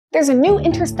There's a new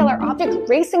interstellar object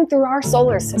racing through our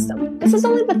solar system. This is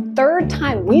only the third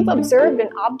time we've observed an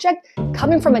object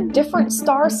coming from a different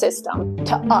star system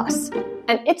to us.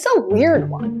 And it's a weird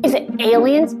one. Is it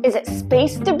aliens? Is it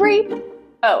space debris?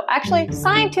 Oh, actually,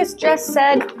 scientists just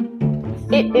said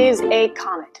it is a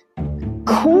comet.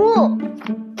 Cool!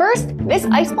 First, this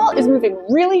ice ball is moving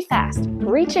really fast,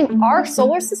 reaching our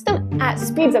solar system at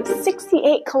speeds of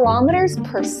 68 kilometers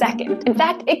per second. In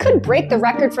fact, it could break the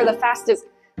record for the fastest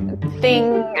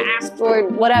thing,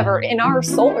 asteroid, whatever, in our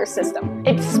solar system.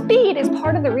 Its speed is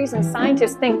part of the reason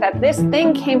scientists think that this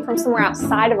thing came from somewhere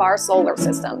outside of our solar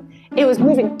system. It was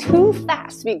moving too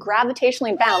fast to be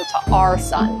gravitationally bound to our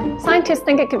sun. Scientists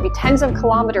think it could be tens of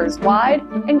kilometers wide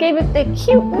and gave it the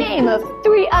cute name of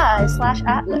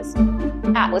 3i/Atlas.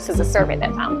 Atlas is a survey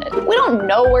that found it. We don't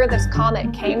know where this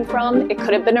comet came from. It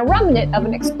could have been a remnant of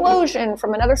an explosion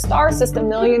from another star system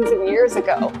millions of years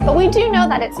ago. But we do know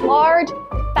that it's large,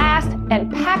 fast,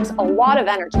 and packs a lot of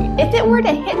energy. If it were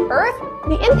to hit Earth,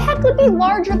 the impact would be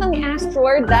larger than the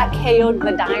asteroid that KO'd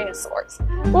the dinosaurs.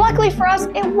 Luckily for us,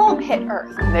 it won't hit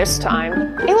Earth this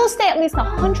time. It will stay at least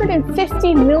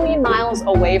 150 million miles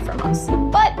away from us.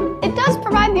 But it does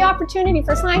provide the opportunity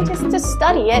for scientists to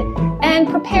study it and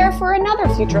prepare for another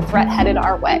future threat headed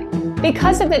our way.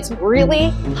 Because of its really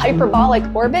hyperbolic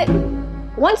orbit,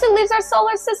 once it leaves our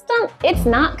solar system, it's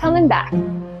not coming back.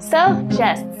 So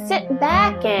just sit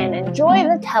back and enjoy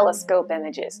the telescope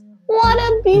images. What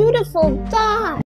a beautiful dot!